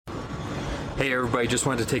Hey everybody, just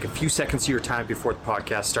wanted to take a few seconds of your time before the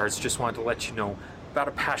podcast starts. Just wanted to let you know about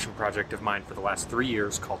a passion project of mine for the last 3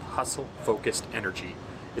 years called Hustle Focused Energy.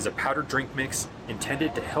 It's a powdered drink mix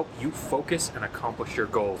intended to help you focus and accomplish your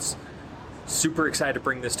goals. Super excited to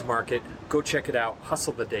bring this to market. Go check it out,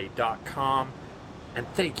 hustletheday.com, and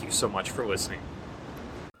thank you so much for listening.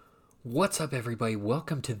 What's up everybody?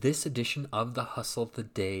 Welcome to this edition of the Hustle the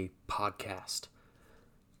Day podcast.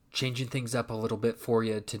 Changing things up a little bit for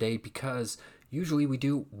you today because usually we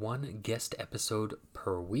do one guest episode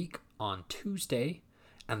per week on Tuesday,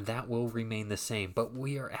 and that will remain the same. But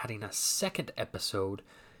we are adding a second episode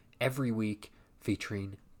every week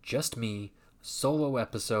featuring just me, solo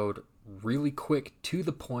episode, really quick, to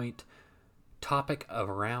the point, topic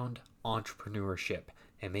around entrepreneurship.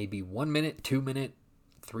 It may be 1 minute, 2 minute,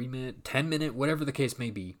 3 minute, 10 minute, whatever the case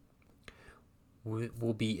may be.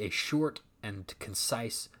 Will be a short and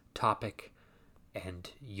concise topic,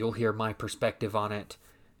 and you'll hear my perspective on it.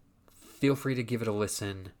 Feel free to give it a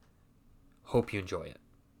listen. Hope you enjoy it.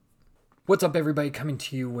 What's up everybody, coming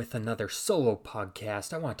to you with another solo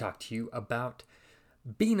podcast. I want to talk to you about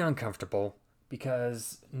being uncomfortable,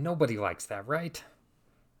 because nobody likes that, right?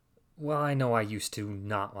 Well, I know I used to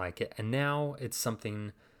not like it, and now it's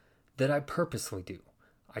something that I purposely do.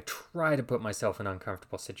 I try to put myself in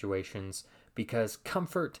uncomfortable situations because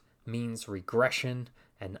comfort means regression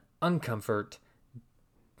and uncomfort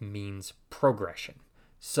means progression.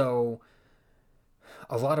 So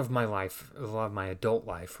a lot of my adult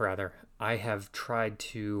life, I have tried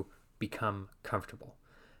to become comfortable.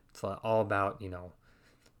 It's all about,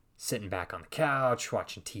 sitting back on the couch,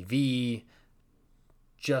 watching TV,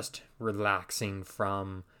 just relaxing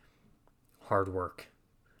from hard work.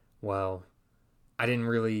 Well, I didn't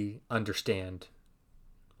really understand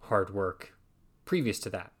hard work previous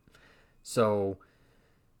to that. So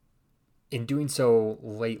in doing so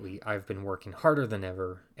lately, I've been working harder than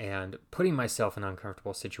ever and putting myself in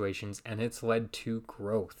uncomfortable situations, and it's led to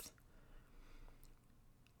growth.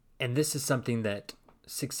 And this is something that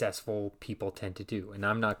successful people tend to do. And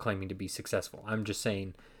I'm not claiming to be successful. I'm just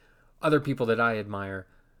saying other people that I admire,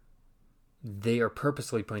 they are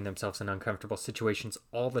purposely putting themselves in uncomfortable situations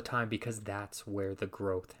all the time because that's where the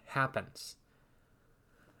growth happens.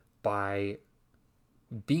 By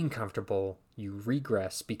being comfortable, you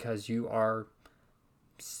regress because you are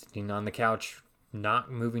sitting on the couch,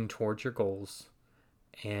 not moving towards your goals,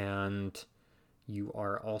 and you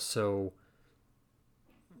are also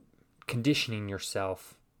conditioning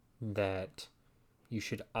yourself that you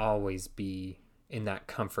should always be in that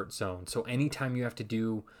comfort zone. So anytime you have to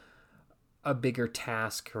do a bigger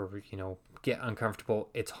task or, get uncomfortable,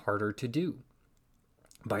 it's harder to do.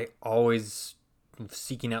 By always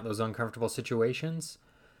seeking out those uncomfortable situations,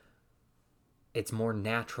 it's more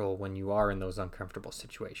natural when you are in those uncomfortable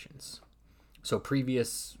situations. So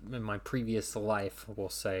in my previous life, we'll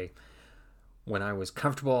say, when I was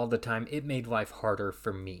comfortable all the time, it made life harder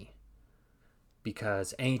for me.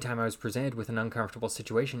 Because anytime I was presented with an uncomfortable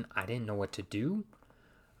situation, I didn't know what to do.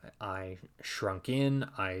 I shrunk in.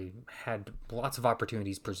 I had lots of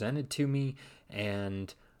opportunities presented to me,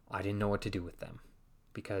 and I didn't know what to do with them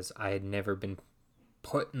because I had never been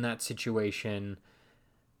put in that situation.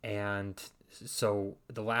 And so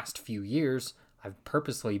the last few years, I've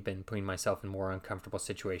purposely been putting myself in more uncomfortable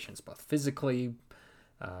situations, both physically,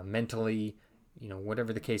 mentally,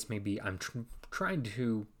 whatever the case may be. I'm trying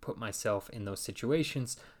to put myself in those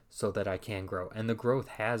situations so that I can grow. And the growth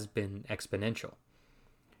has been exponential.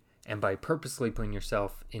 And by purposely putting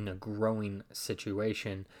yourself in a growing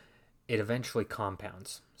situation, it eventually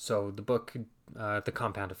compounds. So the book, The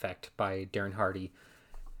Compound Effect by Darren Hardy,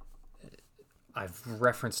 I've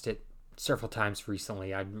referenced it several times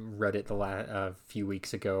recently. I read it a few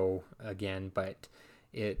weeks ago again, but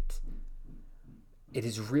it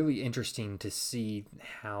is really interesting to see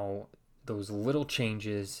how those little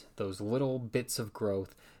changes, those little bits of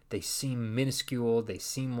growth, they seem minuscule, they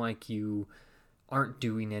seem like you aren't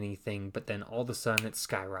doing anything, but then all of a sudden it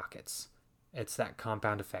skyrockets. It's that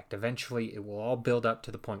compound effect. Eventually it will all build up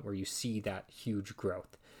to the point where you see that huge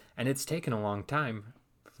growth. And it's taken a long time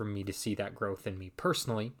for me to see that growth in me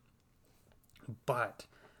personally, but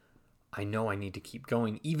I know I need to keep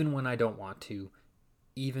going even when I don't want to,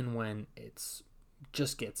 even when it's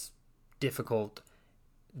just gets difficult.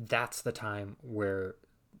 That's the time where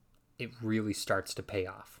it really starts to pay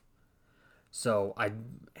off. So I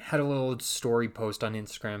had a little story post on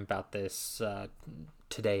Instagram about this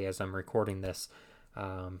today as I'm recording this,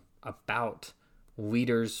 about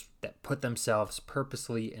leaders that put themselves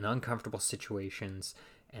purposely in uncomfortable situations.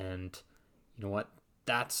 And you know what?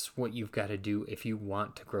 That's what you've got to do if you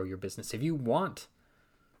want to grow your business. If you want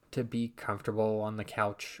to be comfortable on the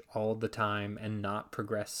couch all the time and not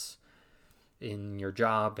progress in your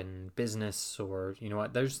job and business, or you know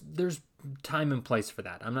what, there's time and place for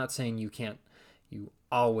that. I'm not saying you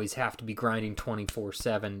always have to be grinding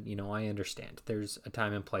 24/7. You know, I understand there's a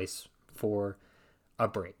time and place for a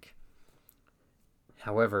break.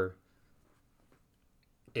 However,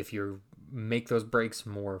 if you make those breaks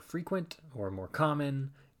more frequent or more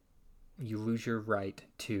common, you lose your right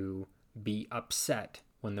to be upset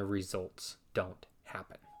when the results don't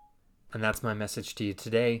happen. And that's my message to you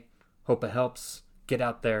today. Hope it helps. Get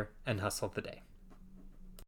out there and hustle the day.